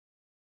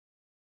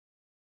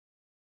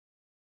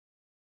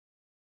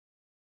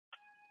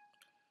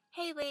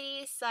Hey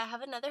ladies, so I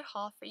have another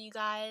haul for you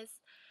guys,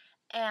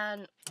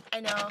 and I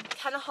know,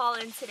 kind of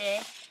hauling today,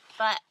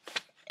 but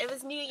it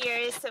was New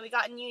Year's, so we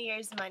got New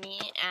Year's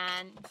money,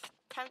 and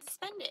time to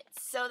spend it.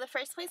 So the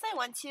first place I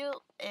went to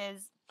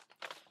is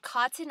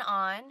Cotton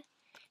On,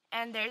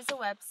 and there's a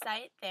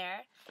website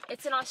there.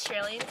 It's an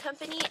Australian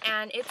company,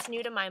 and it's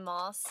new to my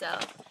mall, so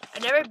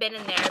I've never been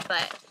in there,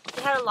 but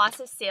they had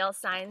lots of sale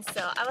signs,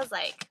 so I was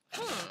like,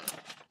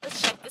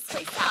 let's check this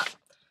place out.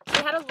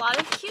 They had a lot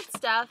of cute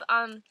stuff.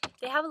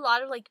 They have a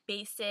lot of like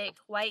basic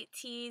white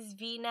tees,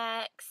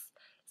 V-necks,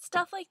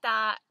 stuff like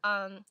that.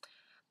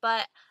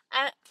 But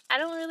I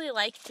don't really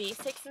like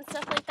basics and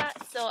stuff like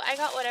that, so I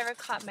got whatever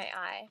caught my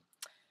eye.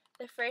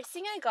 The first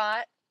thing I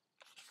got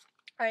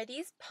are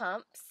these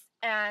pumps,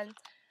 and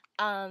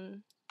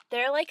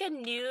they're like a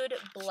nude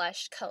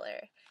blush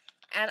color.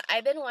 And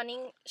I've been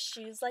wanting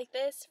shoes like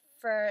this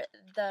for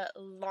the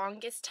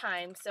longest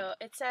time. So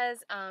it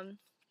says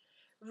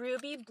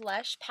Ruby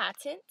Blush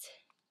Patent,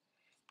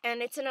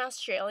 and it's an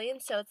Australian,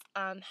 so it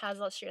has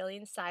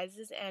Australian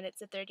sizes, and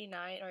it's a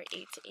 39 or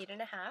 8 to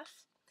 8.5.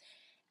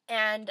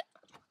 And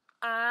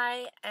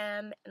I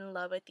am in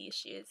love with these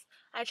shoes.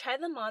 I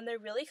tried them on; they're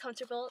really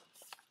comfortable.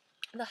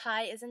 The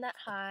high isn't that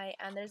high,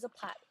 and there's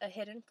a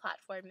hidden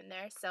platform in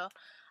there, so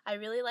I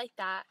really like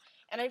that.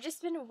 And I've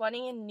just been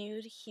wanting a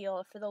nude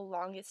heel for the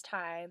longest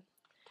time.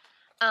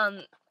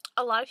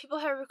 A lot of people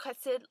have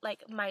requested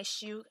like my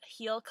shoe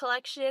heel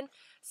collection,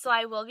 so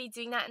I will be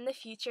doing that in the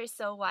future,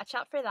 so watch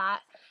out for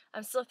that.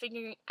 I'm still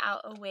figuring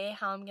out a way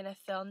how I'm gonna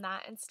film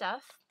that and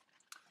stuff.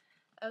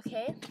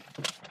 Okay,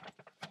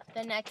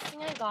 the next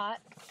thing I got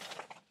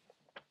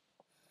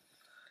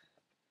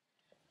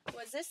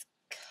was this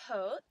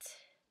coat,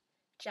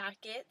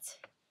 jacket,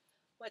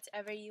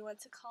 whatever you want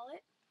to call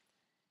it,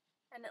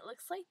 and it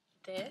looks like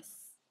this.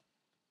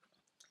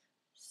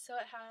 So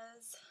it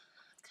has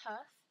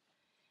cuff,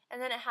 and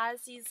then it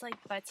has these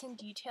like button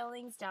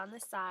detailings down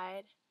the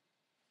side,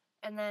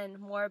 and then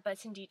more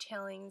button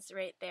detailings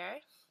right there.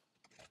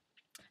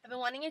 I've been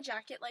wanting a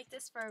jacket like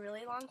this for a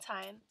really long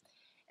time.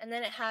 And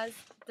then it has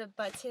the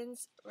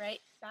buttons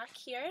right back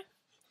here,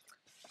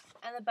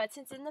 and the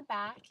buttons in the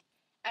back,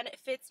 and it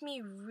fits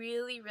me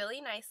really, really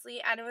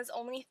nicely, and it was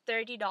only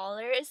 $30,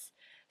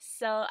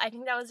 so I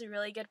think that was a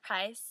really good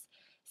price,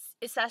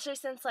 especially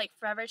since like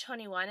Forever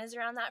 21 is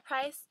around that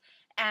price,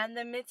 and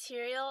the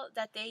material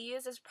that they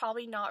use is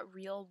probably not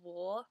real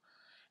wool,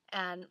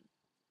 and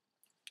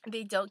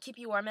they don't keep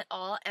you warm at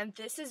all, and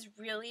this is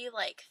really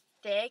like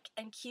thick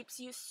and keeps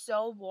you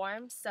so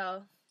warm,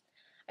 so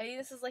I think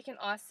this is like an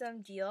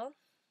awesome deal.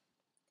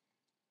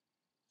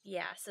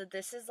 Yeah, so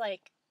this is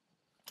like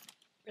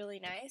really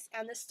nice,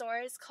 and the store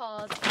is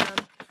called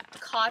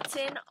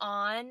Cotton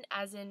On,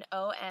 as in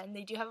O-N.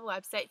 They do have a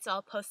website, so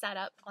I'll post that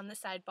up on the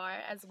sidebar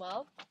as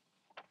well.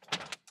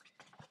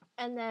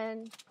 And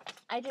then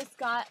I just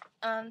got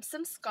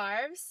some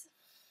scarves,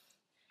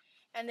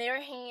 and they were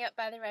hanging up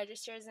by the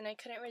registers, and I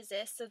couldn't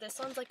resist. So this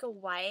one's like a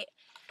white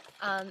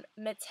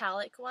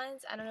metallic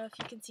ones. I don't know if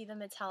you can see the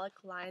metallic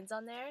lines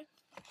on there.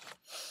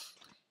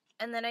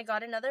 And then I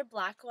got another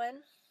black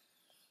one.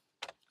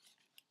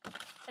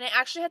 And I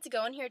actually had to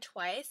go in here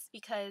twice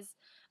because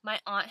my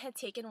aunt had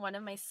taken one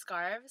of my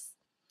scarves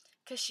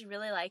because she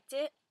really liked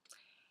it.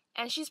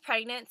 And she's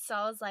pregnant, so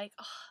I was like,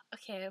 oh,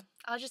 okay,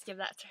 I'll just give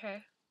that to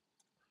her.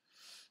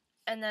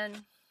 And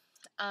then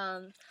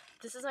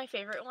this is my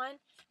favorite one.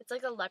 It's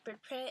like a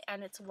leopard print,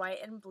 and it's white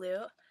and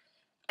blue.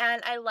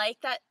 And I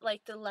like that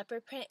like the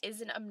leopard print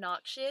isn't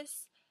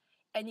obnoxious,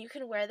 and you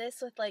can wear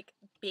this with like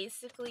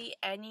basically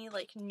any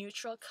like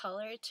neutral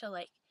color to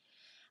like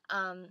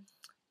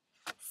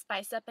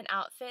spice up an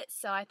outfit,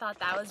 so I thought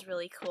that was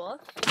really cool.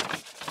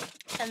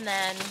 And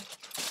then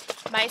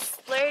my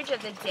splurge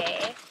of the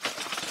day,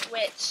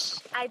 which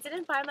I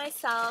didn't buy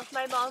myself,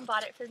 my mom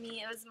bought it for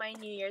me. It was my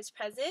New Year's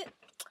present.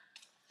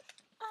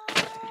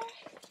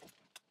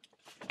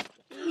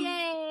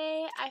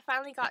 Yay! I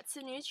finally got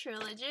some new True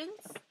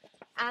Religions,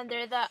 and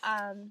they're the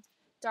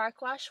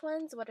dark wash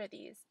ones. What are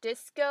these?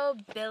 Disco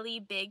Billy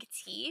Big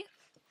T.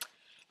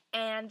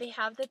 And they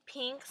have the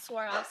pink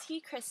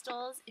Swarovski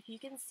crystals, if you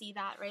can see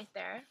that right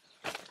there.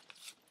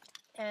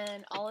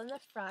 And all in the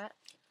front,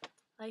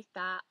 like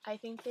that. I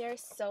think they are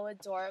so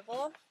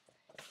adorable.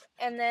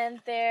 And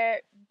then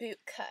they're boot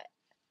cut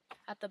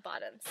at the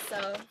bottom.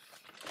 So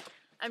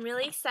I'm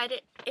really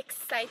excited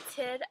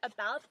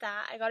about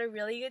that. I got a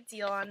really good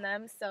deal on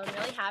them, so I'm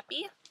really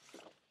happy.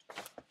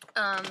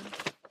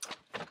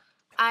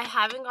 I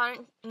haven't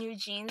gotten new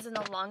jeans in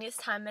the longest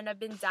time, and I've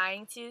been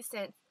dying to,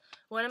 since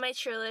one of my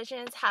True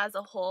Religions has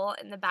a hole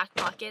in the back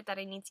pocket that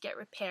I need to get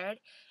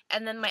repaired.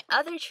 And then my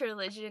other True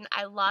Religion,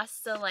 I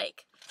lost the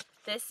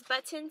this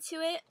button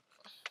to it.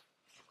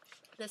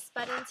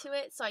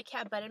 So I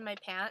can't button my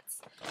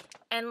pants.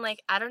 And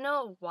I don't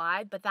know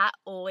why, but that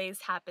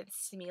always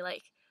happens to me.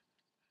 Like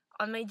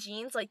on my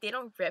jeans, they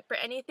don't rip or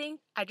anything.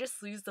 I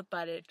just lose the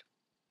button.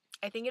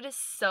 I think it is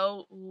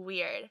so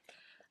weird.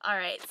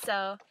 Alright,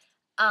 so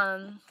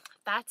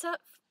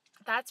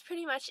that's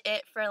pretty much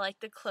it for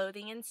the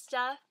clothing and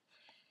stuff.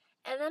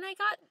 And then I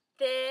got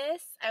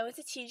this. I went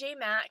to TJ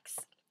Maxx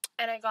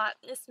and I got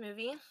this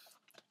movie.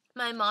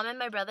 My mom and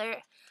my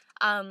brother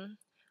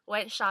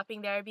went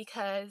shopping there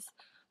because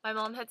my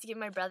mom had to give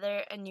my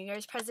brother a New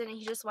Year's present and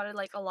he just wanted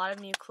like a lot of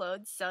new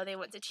clothes, so they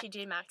went to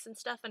TJ Maxx and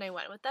stuff and I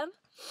went with them.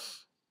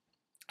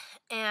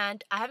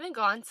 And I haven't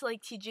gone to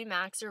like TJ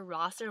Maxx or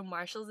Ross or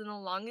Marshalls in the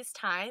longest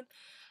time.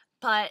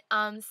 But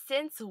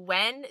since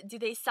when do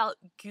they sell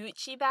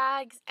Gucci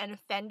bags and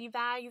Fendi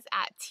bags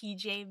at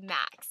TJ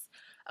Maxx?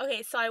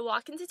 Okay, so I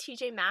walk into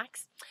TJ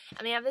Maxx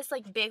and they have this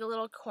like big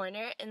little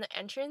corner in the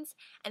entrance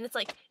and it's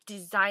like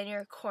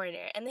designer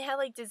corner and they have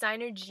like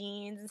designer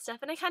jeans and stuff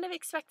and I kind of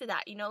expected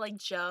that, you know, like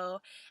Joe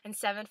and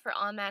Seven for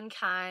All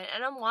Mankind,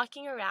 and I'm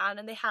walking around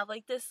and they have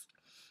like this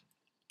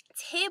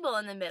table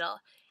in the middle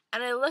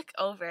and I look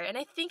over and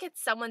I think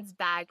it's someone's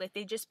bag, like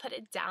they just put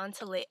it down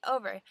to lay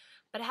over,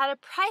 but it had a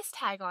price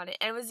tag on it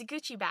and it was a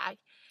Gucci bag,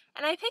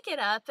 and I pick it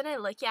up and I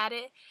look at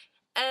it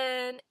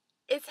and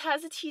it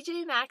has a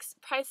TJ Maxx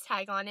price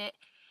tag on it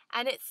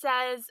and it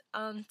says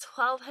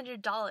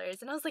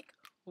 $1,200, and I was like,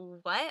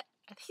 what?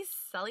 Are they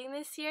selling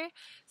this here?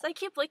 So I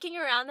keep looking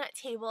around that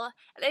table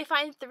and I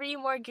find 3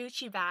 more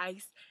Gucci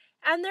bags,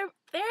 and they're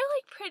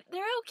like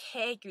they're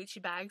okay Gucci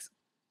bags.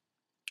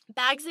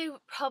 Bags I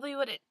probably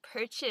wouldn't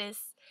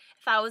purchase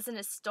if I was in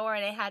a store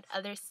and I had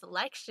other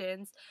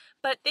selections,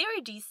 but they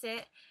were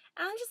decent.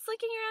 And I'm just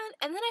looking around,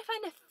 and then I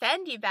find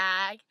a Fendi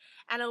bag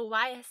and a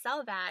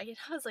YSL bag, and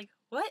I was like,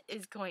 what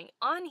is going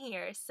on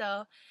here?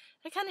 So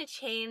that kind of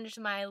changed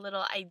my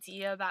little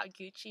idea about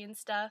Gucci and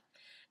stuff.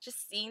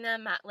 Just seeing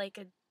them at like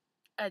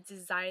a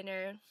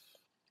designer,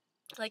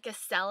 like a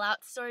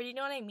sellout store, you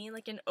know what I mean?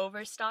 Like an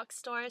overstock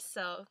store.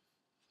 So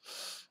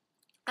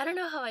I don't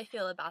know how I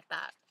feel about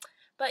that.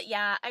 But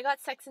yeah, I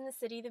got Sex and the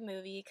City, the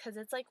movie, because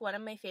it's like one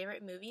of my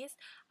favorite movies.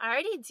 I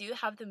already do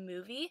have the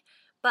movie,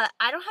 but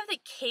I don't have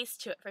the case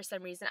to it for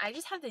some reason. I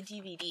just have the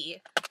DVD.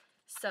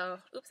 So,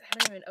 oops, I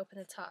haven't even opened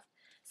the top.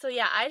 So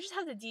yeah, I just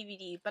have the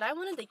DVD, but I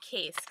wanted the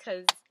case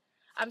because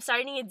I'm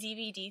starting a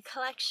DVD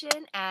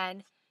collection,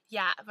 and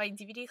yeah, my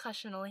DVD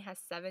collection only has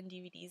 7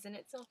 DVDs in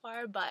it so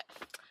far, but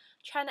I'm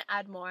trying to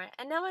add more.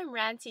 And now I'm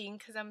ranting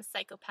because I'm a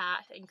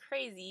psychopath and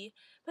crazy.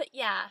 But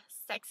yeah,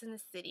 Sex and the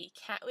City.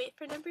 Can't wait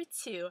for number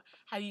 2.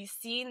 Have you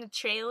seen the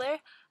trailer?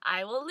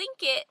 I will link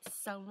it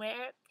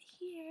somewhere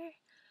here.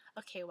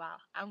 Okay, wow,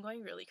 I'm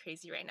going really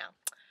crazy right now.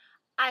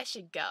 I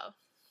should go.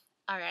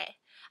 Alright,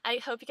 I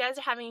hope you guys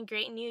are having a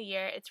great new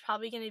year. It's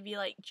probably going to be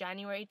like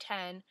January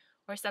 10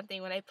 or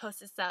something when I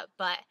post this up,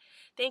 but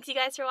thanks you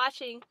guys for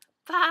watching.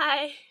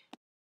 Bye!